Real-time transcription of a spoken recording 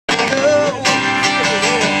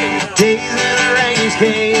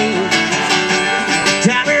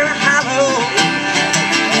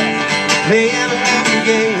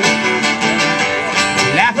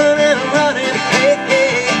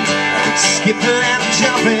skipping and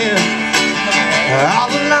jumping all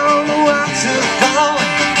along the waterfall.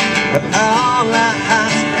 But all our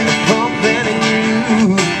hearts are pumping in you,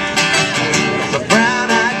 the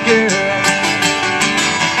brown-eyed girl.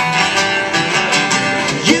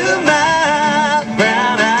 You're my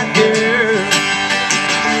brown-eyed girl.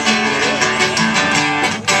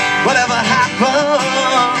 Whatever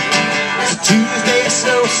happened to Tuesday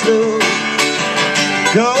so slow,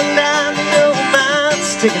 going down the old mine,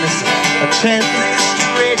 sticking us a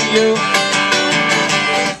transistor radio.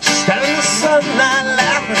 Standing in the sunlight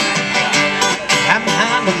laughing, and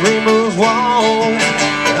behind the rainbow's wall,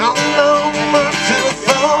 and all along up to the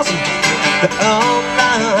falls, the all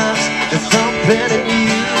nights they're thumping at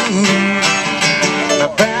you, my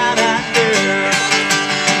brown-eyed girl.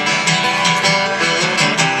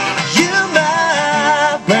 You're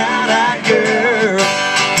my brown-eyed girl.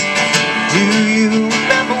 Do you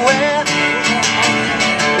remember when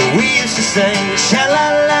we used to sing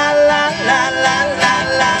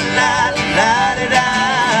sha-la-la-la-la-la-la-la-la-la-la-da-da,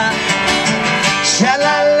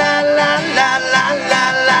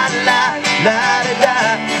 sha-la-la-la-la-la-la-la-la-la-da-da,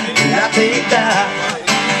 la-da-da.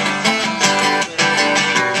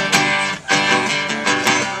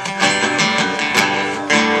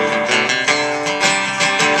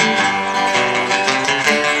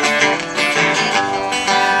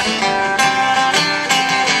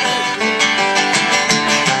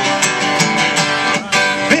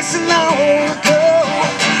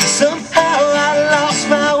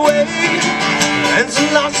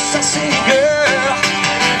 Lost I see, girl,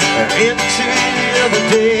 into the other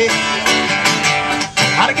day.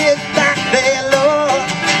 How to get back there, Lord?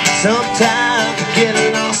 Sometimes I get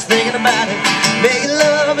lost thinking about it. Making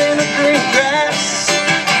love in the green grass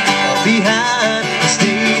behind the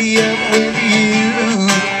stadium with you,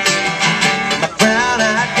 my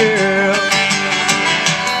brown-eyed girl.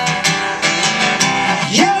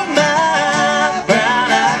 You're my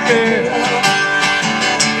brown-eyed girl.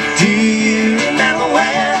 Do you remember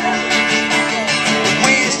when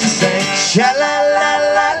we used to sing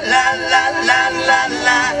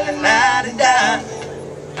sha-la-la-la-la-la-la-la-la-la-da-da,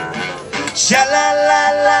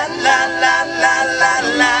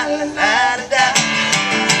 sha-la-la-la-la-la-la-la-la-da,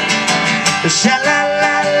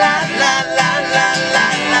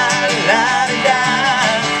 sha-la-la-la-la-la-la-la-la-da,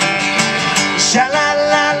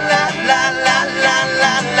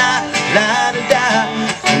 sha-la-la-la-la-la-la-la-la-da,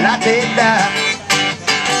 la-da-da.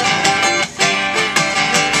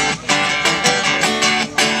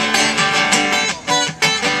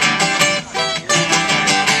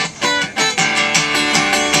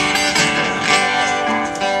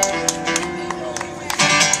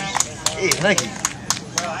 Thank you.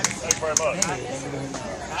 Thank you very much.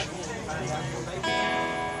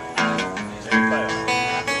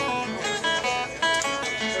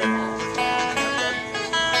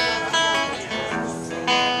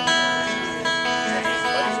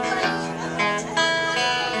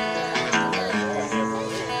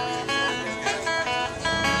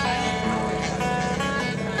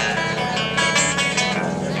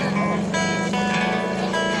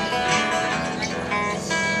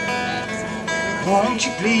 Won't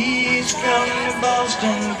you please come to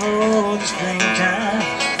Boston for the springtime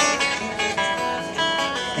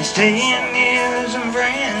and stay in near some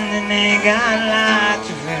friends, and they got lots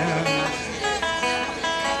of room.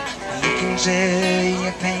 You can sell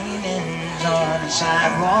your paintings on the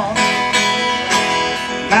sidewalk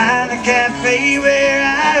by the cafe where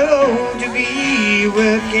I hope to be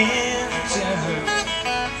working soon.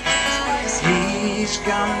 Please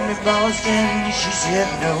come to Boston, she said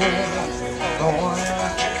no. Boy,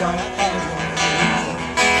 won't you come home with me?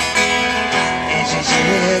 And she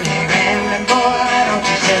said, hey, Ramblin' boy, don't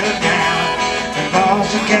you settle down. The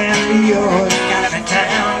Boston can be yours kind of a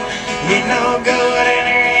town. You're no good and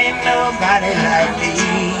there ain't nobody like me.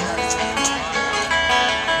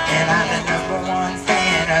 And I'm the #1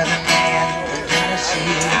 fan of the man from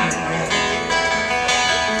Tennessee.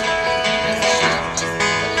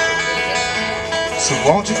 So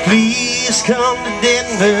won't you please come to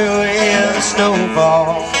Denver where the snow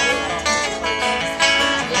falls?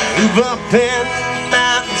 Move up in the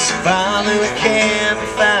mountains, finally we can be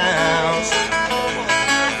found.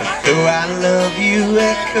 Though I love you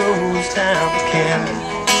echoes down the canyon,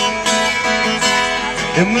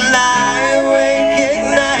 and we lie awake at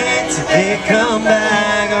night till they come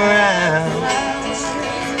back around.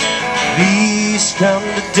 Please come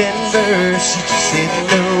to Denver, she just said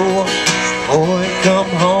no. Boy,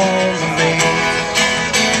 come home to me.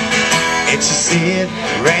 And she said,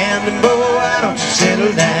 Ramblin' boy, why don't you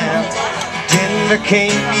settle down? Denver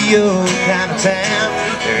can't be your kind of town.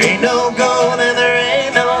 There ain't no gold and there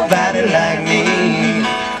ain't nobody like me.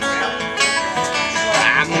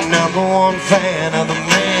 one fan of the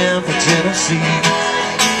man from Tennessee.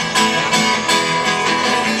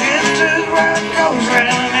 Just as world goes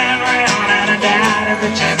round and round, and I doubt if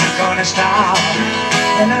it's ever gonna stop.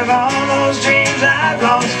 And of all those dreams I've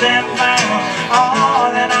lost and found,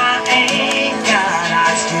 all that I ain't got,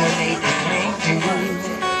 I still need to cling to.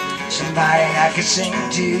 Somebody I could sing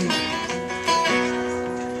to.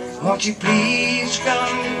 Won't you please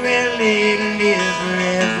come to really live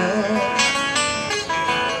forever?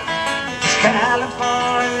 This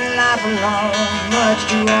California life alone, much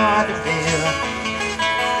too hard to bear.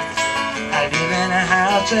 I live in a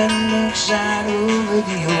house that looks out over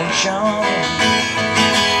the ocean.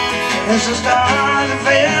 There's the stars that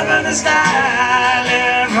fell from the sky,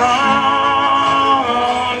 live on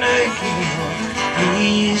again.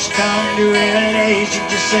 Please come to realize you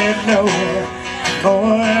just said no.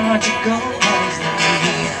 Boy, why don't you go home with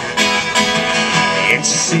me? And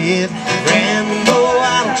she said, Rambo,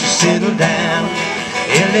 why don't you settle down?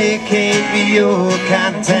 LA can't be your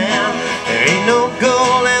kind of town. There ain't no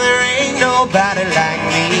gold and there ain't nobody like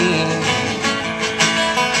me.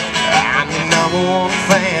 I'm the #1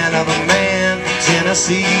 fan of a man from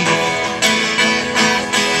Tennessee.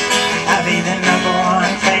 I'll be the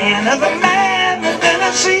 #1 fan of a man